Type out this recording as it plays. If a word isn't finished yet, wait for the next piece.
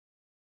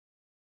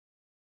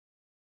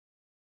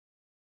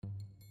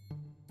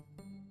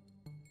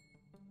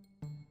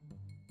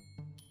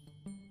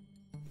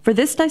For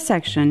this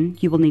dissection,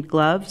 you will need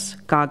gloves,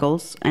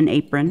 goggles, an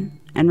apron,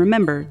 and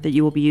remember that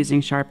you will be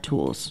using sharp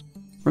tools.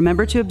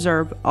 Remember to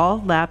observe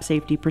all lab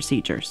safety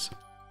procedures.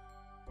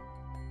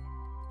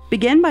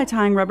 Begin by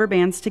tying rubber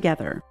bands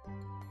together.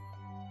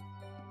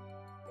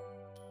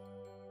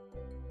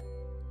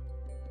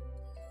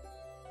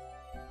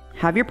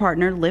 Have your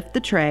partner lift the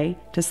tray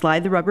to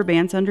slide the rubber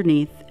bands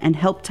underneath and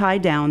help tie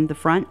down the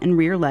front and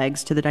rear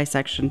legs to the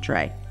dissection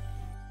tray.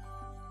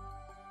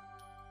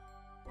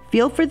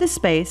 Feel for the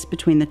space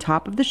between the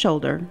top of the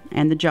shoulder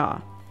and the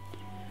jaw.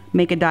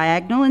 Make a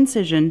diagonal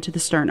incision to the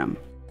sternum.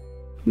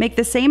 Make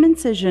the same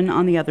incision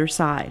on the other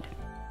side.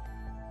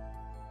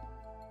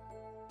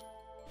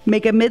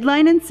 Make a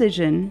midline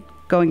incision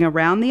going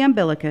around the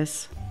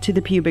umbilicus to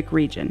the pubic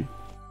region.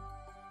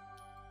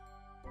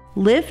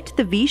 Lift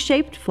the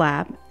V-shaped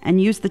flap and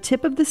use the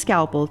tip of the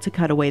scalpel to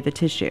cut away the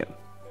tissue.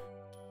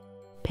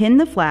 Pin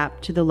the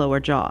flap to the lower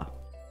jaw.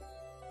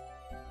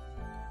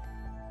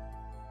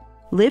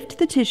 Lift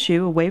the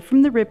tissue away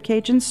from the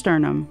ribcage and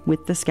sternum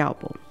with the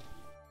scalpel.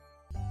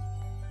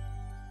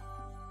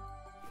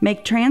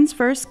 Make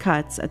transverse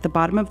cuts at the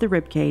bottom of the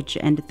ribcage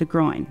and at the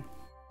groin.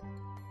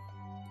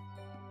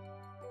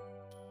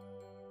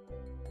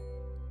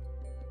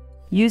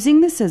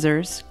 Using the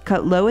scissors,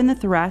 cut low in the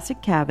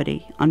thoracic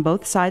cavity on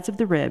both sides of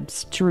the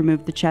ribs to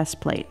remove the chest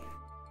plate.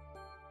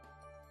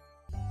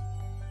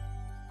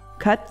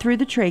 Cut through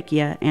the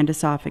trachea and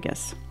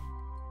esophagus.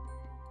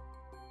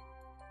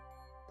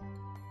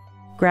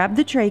 Grab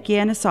the trachea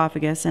and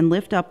esophagus and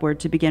lift upward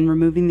to begin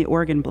removing the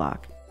organ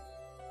block.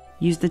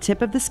 Use the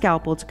tip of the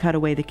scalpel to cut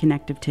away the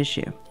connective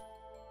tissue.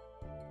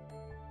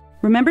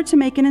 Remember to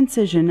make an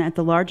incision at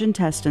the large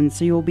intestine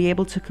so you will be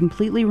able to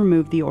completely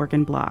remove the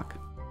organ block.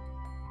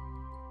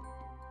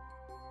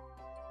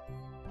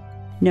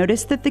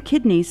 Notice that the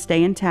kidneys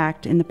stay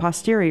intact in the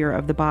posterior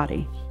of the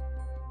body.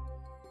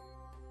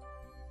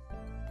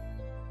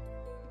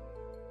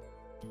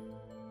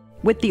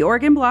 With the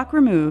organ block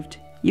removed,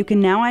 you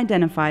can now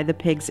identify the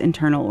pig's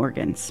internal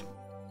organs.